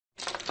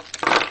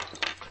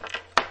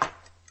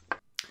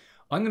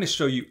I'm going to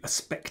show you a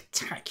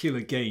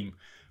spectacular game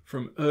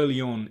from early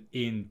on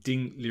in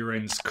Ding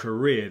Liren's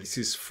career. This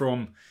is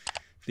from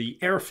the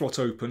Aeroflot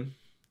Open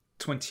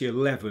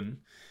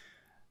 2011,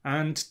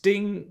 and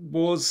Ding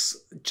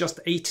was just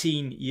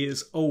 18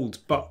 years old,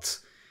 but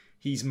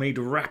he's made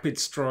rapid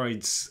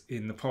strides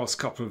in the past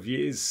couple of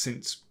years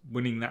since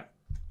winning that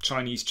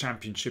Chinese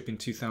championship in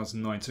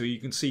 2009. So you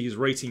can see his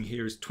rating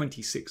here is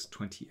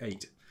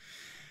 26-28.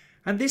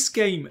 And this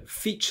game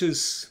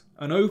features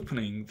an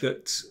opening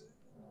that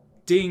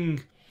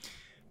Ding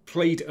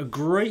played a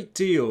great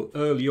deal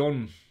early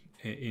on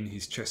in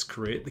his chess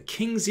career, the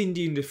King's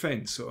Indian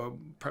defence, or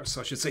perhaps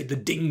I should say the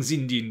Ding's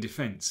Indian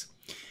defence.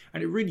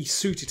 And it really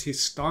suited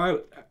his style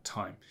at that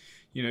time.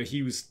 You know,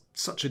 he was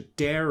such a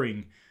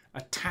daring,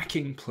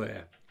 attacking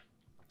player,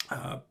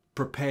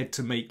 prepared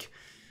to make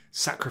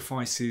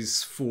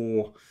sacrifices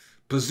for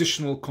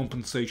positional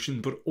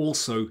compensation, but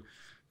also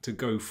to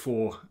go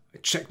for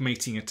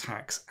checkmating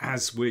attacks,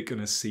 as we're going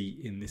to see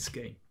in this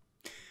game.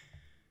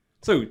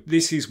 So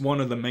this is one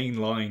of the main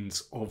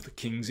lines of the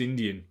King's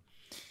Indian.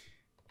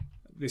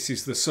 This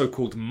is the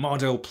so-called Mar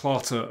del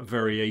Plata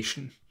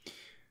variation.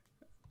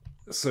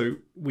 So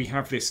we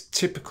have this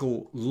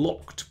typical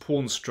locked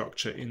pawn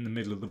structure in the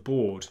middle of the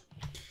board.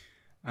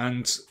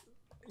 And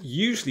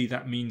usually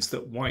that means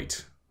that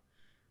white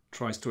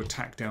tries to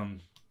attack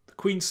down the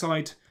queen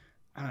side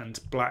and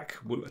black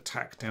will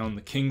attack down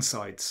the king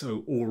side.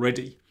 So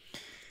already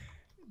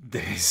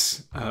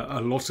there's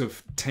a lot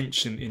of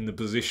tension in the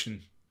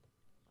position.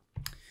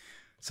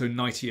 So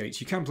knight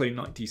e8, you can play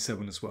knight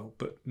d7 as well,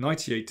 but knight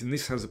e8, and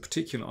this has a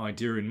particular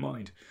idea in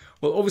mind.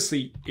 Well,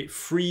 obviously it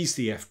frees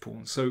the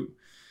f-pawn, so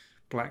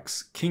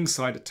black's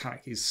kingside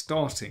attack is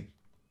starting.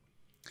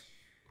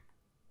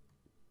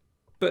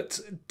 But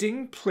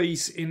Ding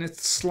plays in a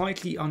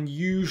slightly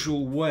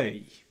unusual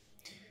way,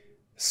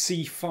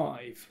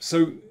 c5.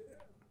 So,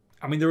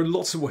 I mean, there are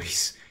lots of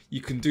ways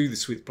you can do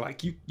this with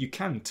black. You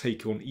can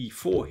take on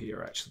e4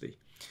 here, actually.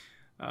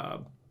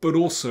 But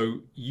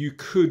also, you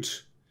could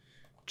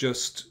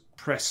just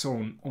press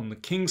on the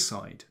king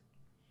side.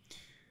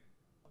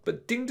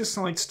 But Ding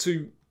decides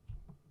to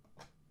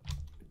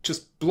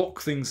just block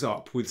things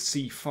up with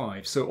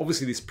c5. So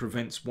obviously this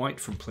prevents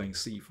white from playing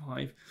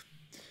c5.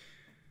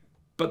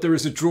 But there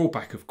is a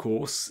drawback, of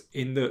course,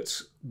 in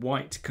that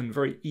white can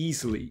very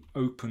easily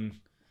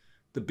open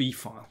the b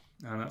file.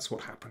 And that's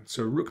what happened.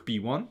 So rook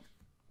b1.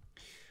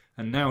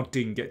 And now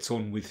Ding gets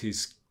on with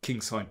his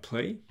kingside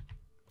play.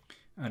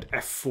 And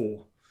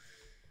f4.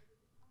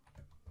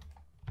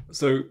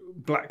 So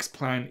black's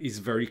plan is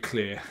very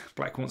clear.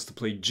 Black wants to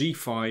play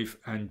g5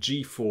 and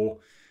g4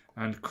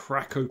 and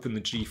crack open the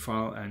g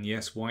file, and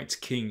yes, white's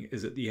king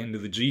is at the end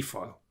of the g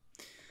file.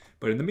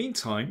 But in the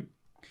meantime,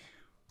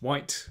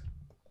 white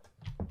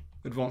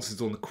advances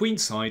on the queen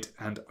side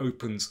and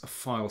opens a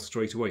file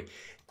straight away.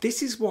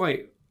 This is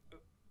why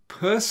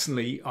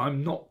personally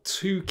I'm not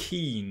too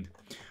keen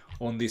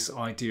on this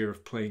idea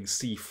of playing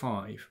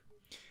c5,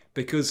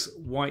 because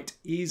white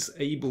is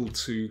able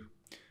to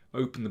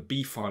open the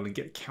b file and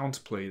get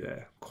counterplay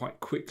there quite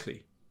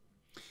quickly.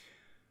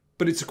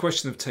 But it's a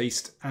question of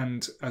taste,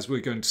 and as we're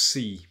going to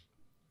see,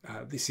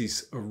 this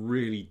is a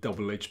really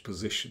double-edged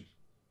position.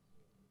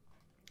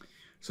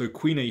 So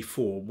queen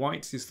a4,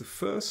 white is the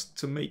first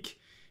to make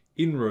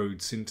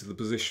inroads into the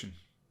position.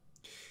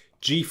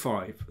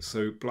 g5,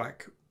 so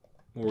black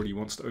already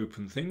wants to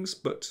open things,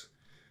 but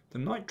the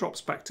knight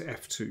drops back to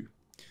f2.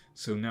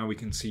 So now we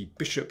can see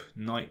bishop,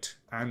 knight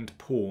and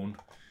pawn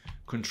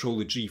control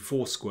the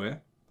g4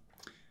 square.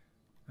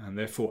 And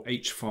therefore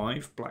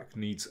h5, black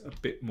needs a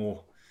bit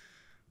more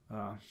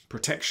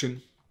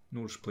protection in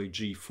order to play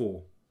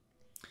g4.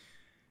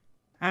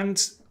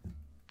 And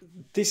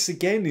this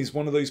again is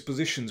one of those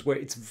positions where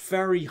it's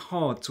very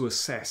hard to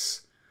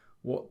assess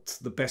what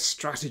the best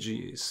strategy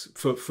is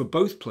for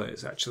both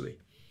players, actually.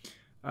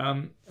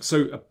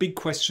 So a big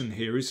question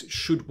here is,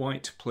 should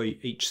white play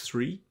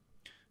h3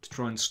 to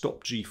try and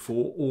stop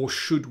g4, or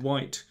should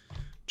white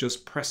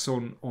just press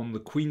on the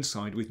queen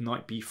side with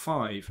knight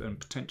b5 and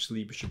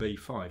potentially bishop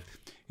a5.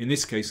 In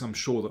this case, I'm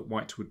sure that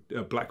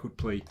black would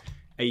play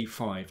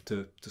a5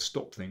 to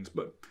stop things,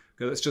 but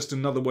that's just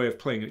another way of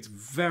playing it. It's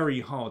very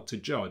hard to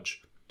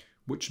judge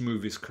which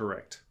move is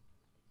correct.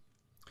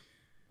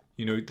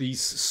 You know,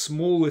 these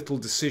small little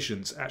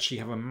decisions actually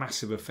have a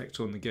massive effect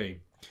on the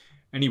game.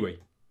 Anyway,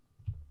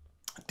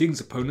 Ding's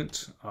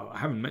opponent, I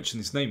haven't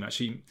mentioned his name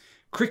actually,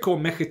 Krikor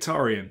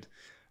Mekhitarian.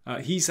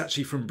 He's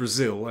actually from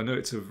Brazil. I know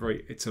it's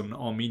an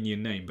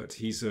Armenian name, but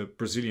he's a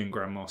Brazilian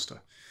grandmaster.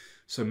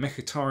 So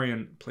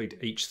Mekhitarian played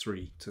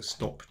h3 to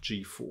stop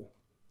g4.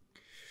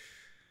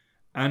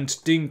 And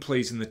Ding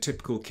plays in the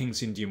typical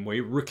King's Indian way,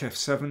 rook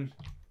f7,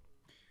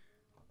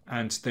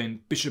 and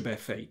then bishop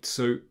f8.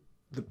 So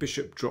the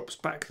bishop drops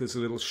back, there's a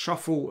little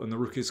shuffle, and the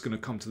rook is going to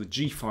come to the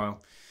g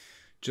file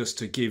just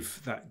to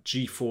give that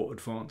g4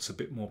 advance a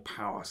bit more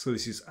power. So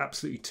this is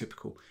absolutely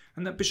typical.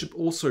 And that bishop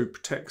also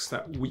protects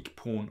that weak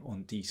pawn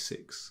on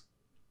d6.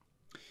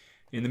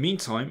 In the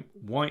meantime,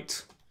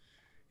 white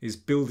is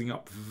building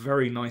up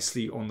very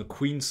nicely on the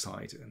queen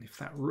side. And if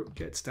that rook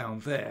gets down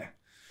there,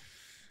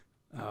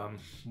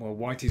 well,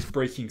 white is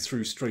breaking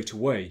through straight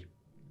away.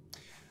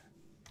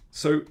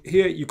 So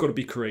here you've got to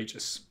be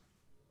courageous.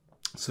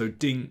 So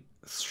Ding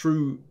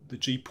threw the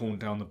g-pawn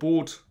down the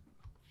board.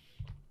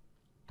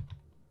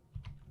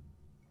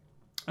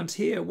 And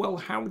here, well,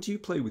 how do you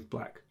play with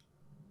black?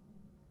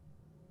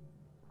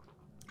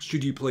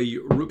 Should you play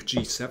rook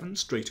g7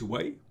 straight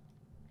away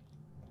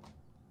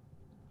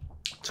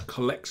to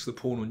collect the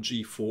pawn on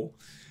g4?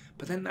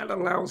 But then that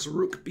allows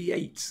rook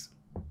b8.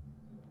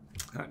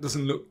 That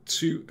doesn't look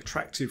too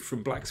attractive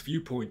from black's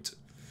viewpoint.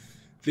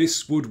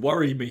 This would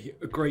worry me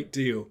a great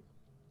deal.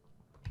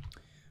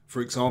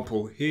 For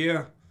example,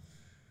 here,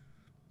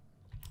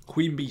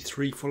 queen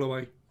b3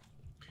 follow-away,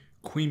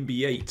 queen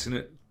b8, and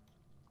it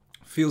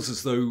feels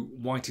as though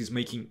white is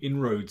making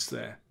inroads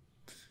there.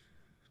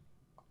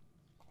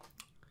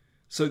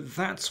 So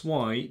that's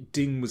why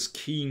Ding was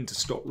keen to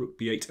stop rook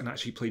b8 and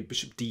actually played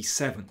bishop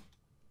d7.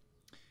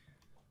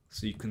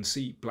 So you can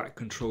see black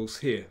controls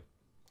here.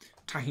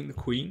 Attacking the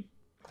queen.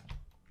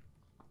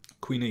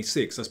 Queen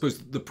a6. I suppose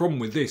the problem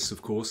with this,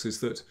 of course, is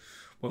that,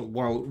 well,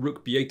 while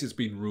rook b8 has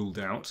been ruled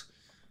out,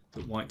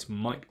 that white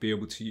might be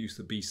able to use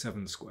the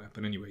b7 square.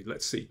 But anyway,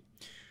 let's see.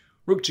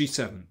 Rook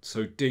g7.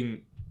 So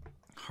Ding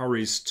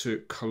hurries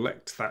to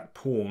collect that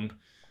pawn,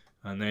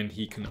 and then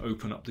he can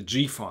open up the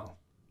g file.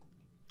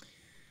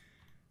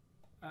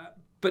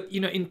 But,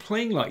 you know, in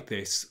playing like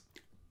this,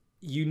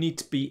 you need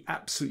to be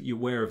absolutely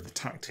aware of the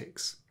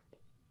tactics.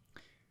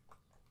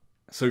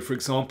 So, for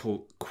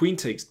example, queen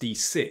takes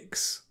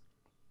d6,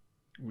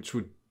 which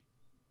would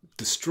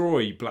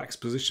destroy black's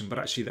position, but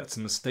actually that's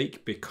a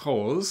mistake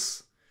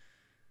because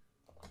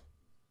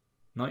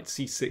knight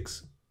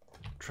c6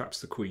 traps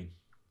the queen.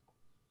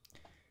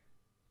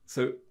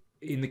 So,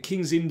 in the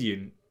King's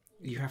Indian,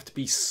 you have to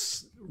be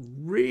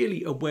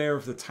really aware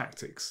of the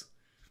tactics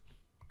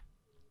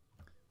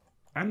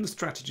and the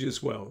strategy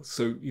as well.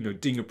 So, you know,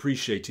 Ding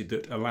appreciated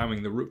that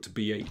allowing the rook to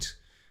b8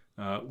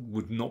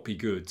 would not be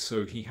good.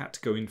 So he had to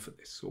go in for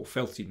this, or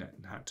felt he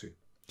had to.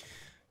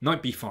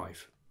 Knight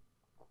b5.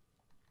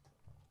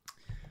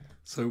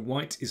 So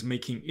white is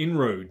making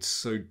inroads.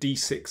 So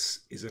d6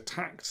 is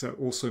attacked. That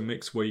also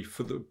makes way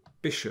for the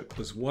bishop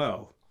as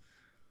well.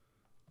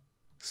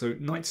 So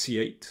knight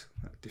c8,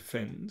 that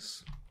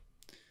defends.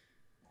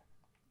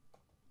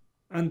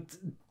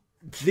 And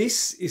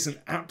this is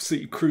an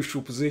absolutely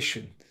crucial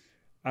position.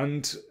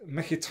 And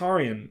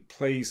Mekhitarian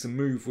plays a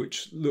move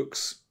which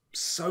looks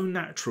so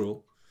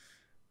natural,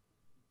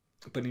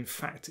 but in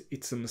fact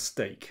it's a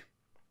mistake.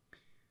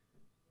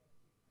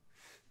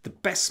 The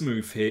best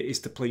move here is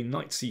to play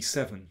knight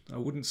c7. I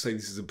wouldn't say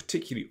this is a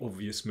particularly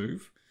obvious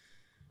move.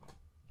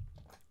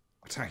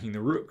 Attacking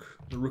the rook.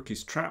 The rook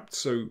is trapped,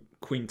 so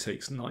queen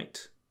takes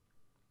knight.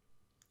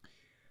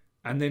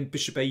 And then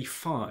bishop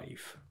a5.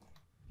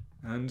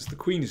 And the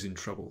queen is in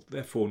trouble.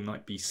 Therefore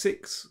knight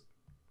b6.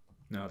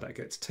 Now that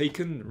gets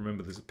taken.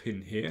 Remember there's a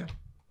pin here.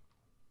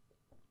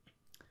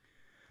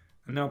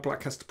 And now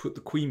black has to put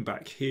the queen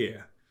back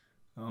here.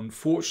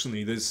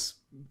 Unfortunately,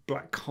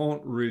 black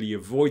can't really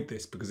avoid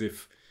this, because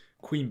if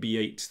queen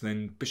b8,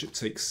 then bishop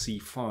takes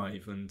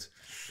c5, and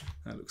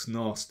that looks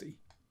nasty.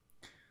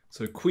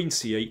 So queen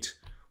c8,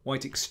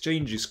 white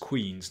exchanges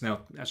queens.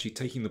 Now, actually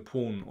taking the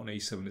pawn on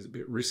a7 is a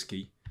bit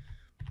risky.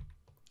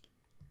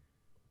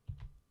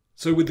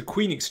 So with the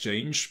queen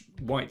exchange,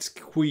 white's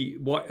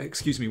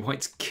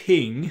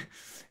king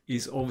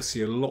is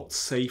obviously a lot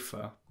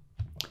safer.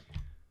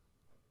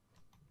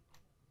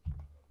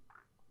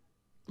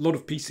 A lot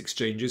of piece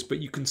exchanges, but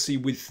you can see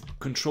with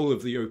control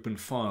of the open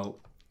file,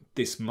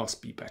 this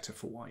must be better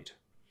for white.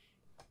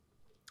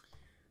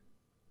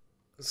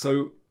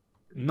 So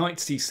knight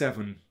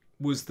c7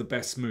 was the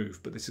best move,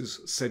 but this is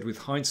said with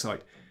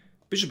hindsight.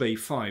 Bishop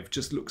a5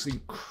 just looks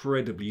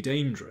incredibly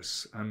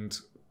dangerous, and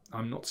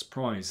I'm not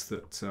surprised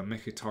that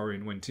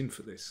Mekhitarian went in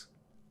for this.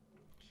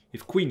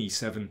 If queen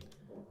e7,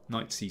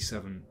 knight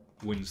c7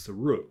 wins the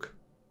rook.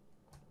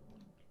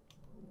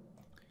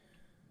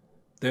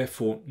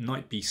 Therefore,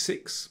 knight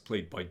b6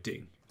 played by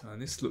Ding.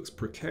 And this looks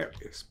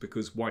precarious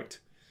because white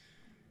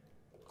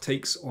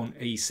takes on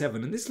a7.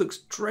 And this looks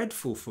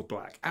dreadful for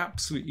black.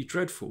 Absolutely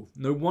dreadful.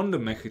 No wonder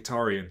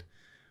Mekhitarian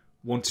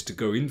wanted to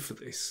go in for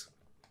this.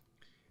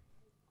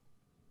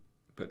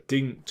 But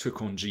Ding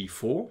took on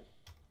g4.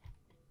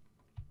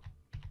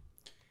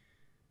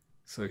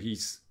 So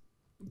he's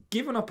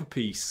given up a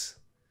piece.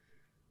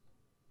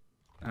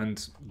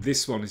 And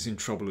this one is in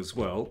trouble as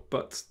well.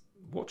 But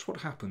watch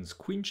what happens.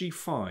 Queen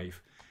g5.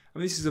 I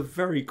mean, this is a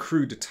very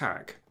crude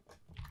attack,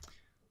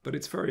 but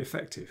it's very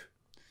effective.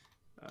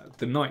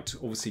 The knight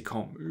obviously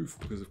can't move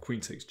because of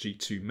queen takes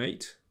g2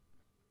 mate.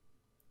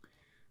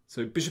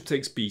 So bishop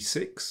takes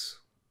b6.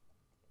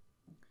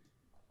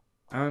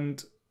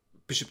 And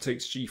bishop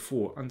takes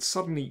g4. And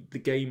suddenly the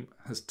game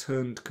has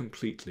turned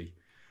completely.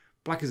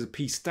 Black is a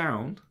piece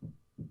down,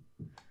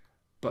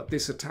 but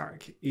this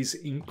attack is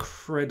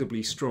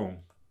incredibly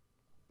strong.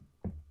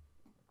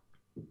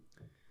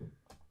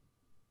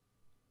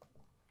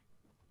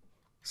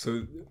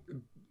 So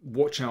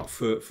watch out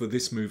for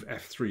this move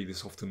f3.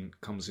 This often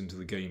comes into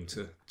the game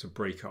to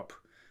break up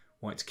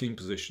white's king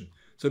position.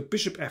 So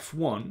bishop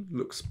f1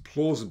 looks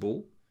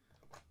plausible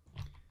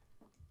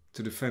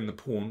to defend the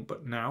pawn,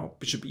 but now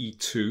bishop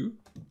e2,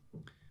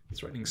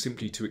 threatening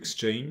simply to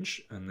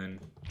exchange and then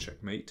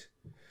checkmate.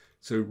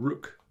 So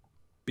rook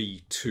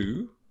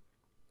b2,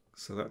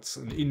 so that's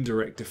an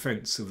indirect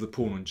defense of the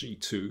pawn on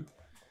g2,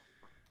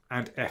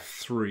 and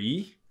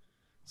f3.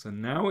 So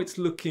now it's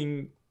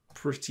looking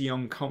pretty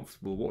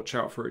uncomfortable. Watch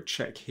out for a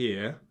check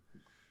here,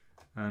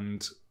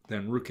 and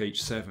then rook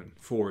h7,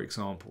 for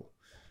example.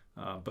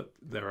 But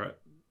there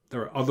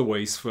are other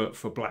ways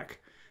for black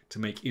to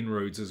make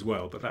inroads as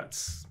well, but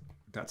that's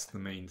the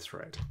main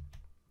threat.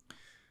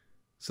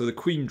 So the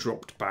queen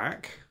dropped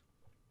back,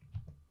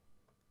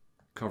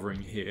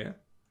 covering here.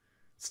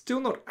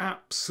 Still not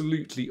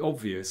absolutely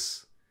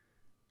obvious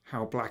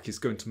how black is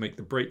going to make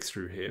the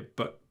breakthrough here,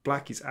 but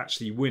black is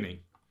actually winning.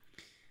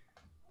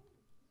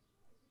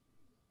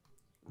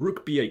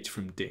 Rook b8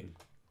 from Ding.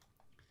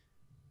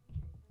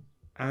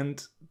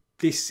 And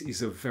this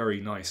is a very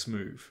nice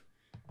move.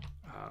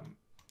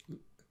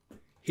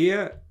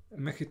 Here,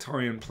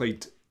 Mekhitarian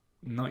played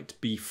knight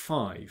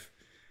b5.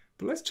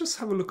 But let's just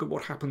have a look at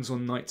what happens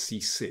on knight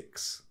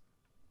c6.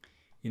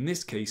 In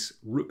this case,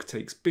 rook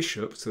takes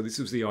bishop, so this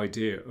was the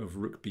idea of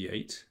rook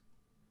b8.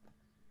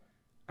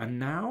 And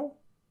now,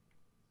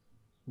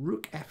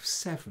 rook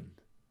f7.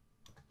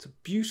 It's a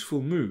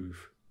beautiful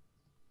move.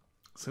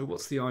 So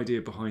what's the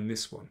idea behind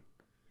this one?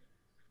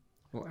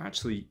 Well,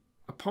 actually,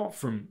 apart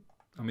from,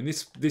 I mean,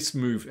 this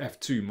move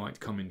f2 might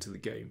come into the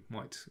game,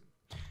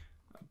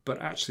 but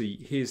actually,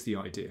 here's the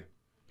idea.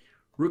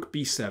 Rook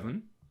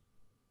b7.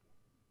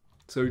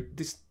 So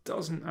this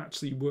doesn't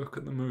actually work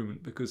at the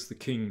moment because the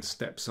king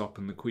steps up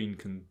and the queen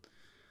can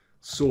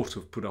sort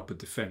of put up a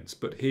defense.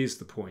 But here's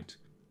the point.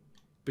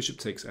 Bishop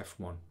takes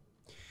f1.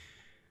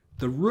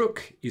 The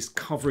rook is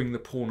covering the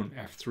pawn on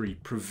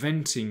f3,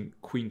 preventing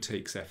queen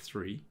takes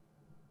f3.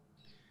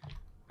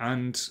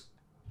 And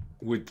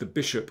with the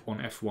bishop on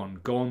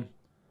f1 gone,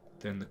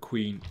 then the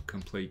queen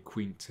can play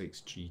queen takes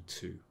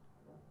g2.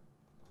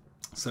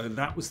 So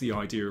that was the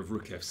idea of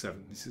rook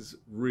f7. This is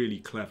really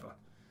clever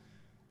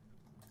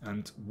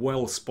and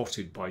well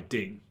spotted by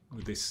Ding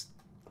with this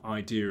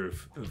idea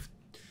of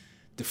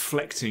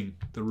deflecting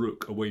the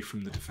rook away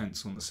from the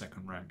defense on the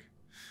second rank.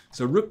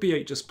 So rook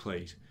b8 just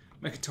played.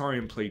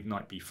 Mekhitarian played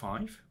knight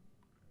b5.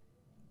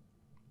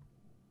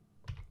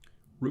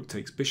 Rook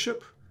takes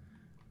bishop.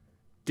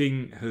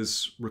 Ding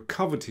has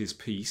recovered his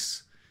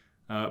piece,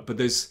 but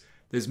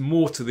there's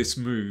more to this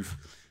move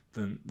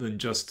than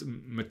just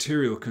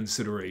material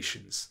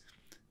considerations.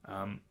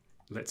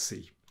 Let's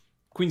see.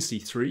 Queen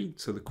c3,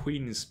 so the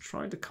queen is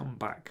trying to come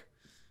back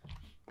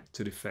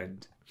to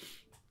defend.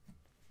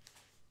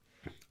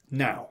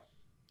 Now,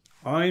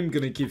 I'm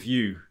going to give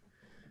you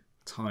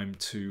time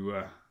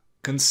to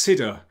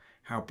consider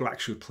how black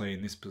should play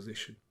in this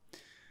position.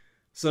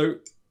 So,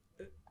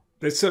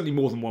 there's certainly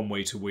more than one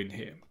way to win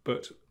here,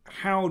 but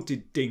how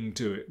did Ding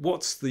do it?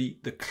 What's the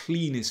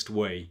cleanest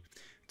way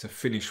to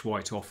finish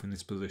white off in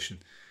this position?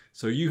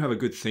 So you have a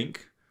good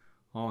think.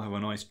 I'll have a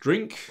nice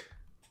drink.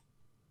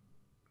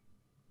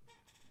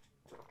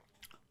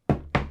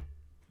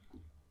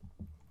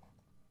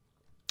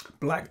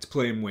 Black to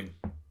play and win.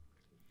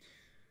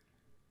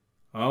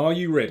 Are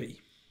you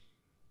ready?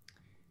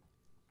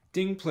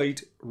 Ding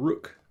played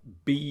rook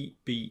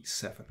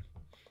b7.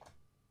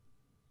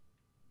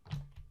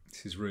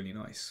 This is really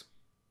nice.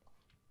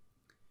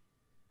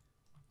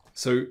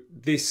 So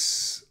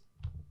this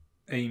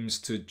aims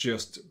to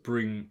just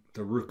bring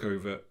the rook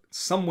over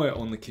somewhere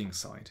on the king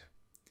side.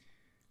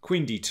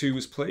 Queen d2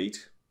 was played.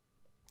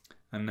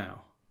 And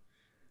now,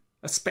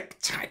 a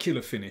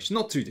spectacular finish,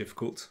 not too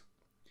difficult.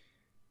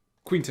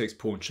 Queen takes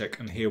pawn check,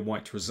 and here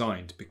white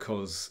resigned,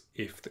 because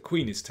if the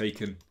queen is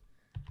taken,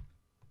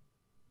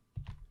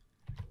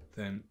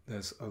 then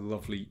there's a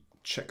lovely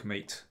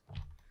checkmate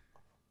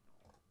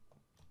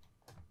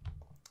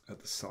at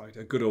the side.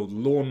 A good old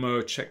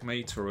lawnmower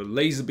checkmate, or a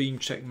laser beam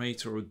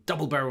checkmate, or a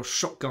double barrel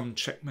shotgun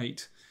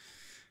checkmate,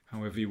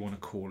 however you want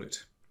to call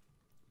it.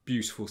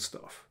 Beautiful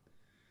stuff.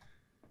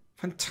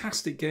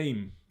 Fantastic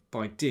game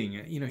by Ding.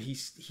 You know,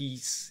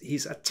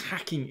 his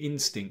attacking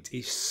instinct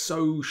is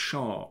so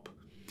sharp,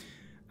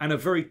 and a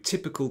very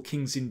typical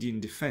King's Indian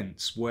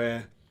defense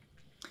where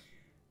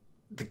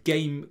the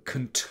game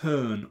can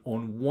turn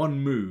on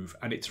one move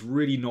and it's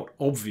really not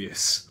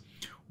obvious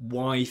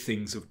why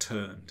things have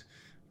turned.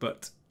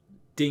 But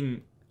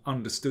Ding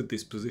understood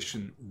this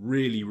position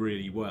really,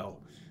 really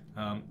well.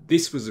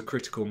 This was a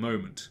critical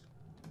moment.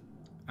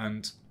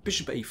 And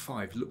bishop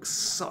a5 looks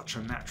such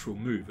a natural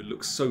move. It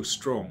looks so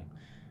strong.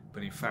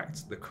 But in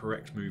fact, the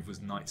correct move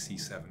was knight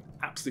c7.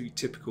 Absolutely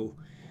typical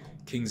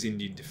King's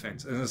Indian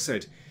defense. As I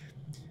said,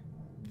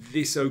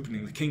 this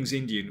opening, the King's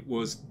Indian,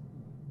 was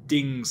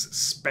Ding's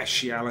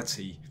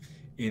speciality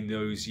in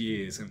those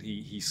years, and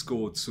he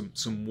scored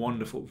some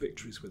wonderful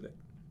victories with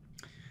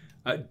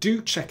it.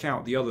 Do check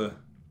out the other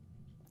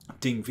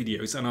Ding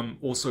videos, and I'm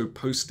also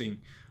posting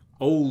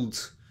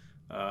old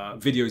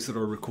videos that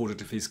are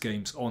recorded of his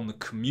games on the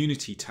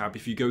community tab.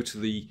 If you go to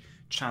the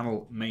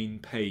channel main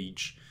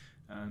page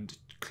and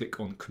click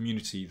on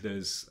community,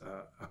 there's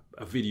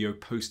a video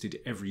posted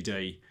every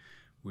day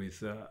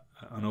with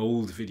an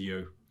old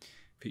video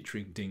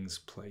featuring Ding's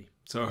play.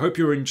 So I hope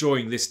you're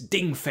enjoying this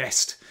Ding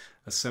Fest,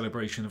 a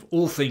celebration of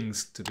all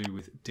things to do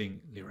with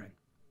Ding Liren.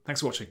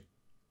 Thanks for watching.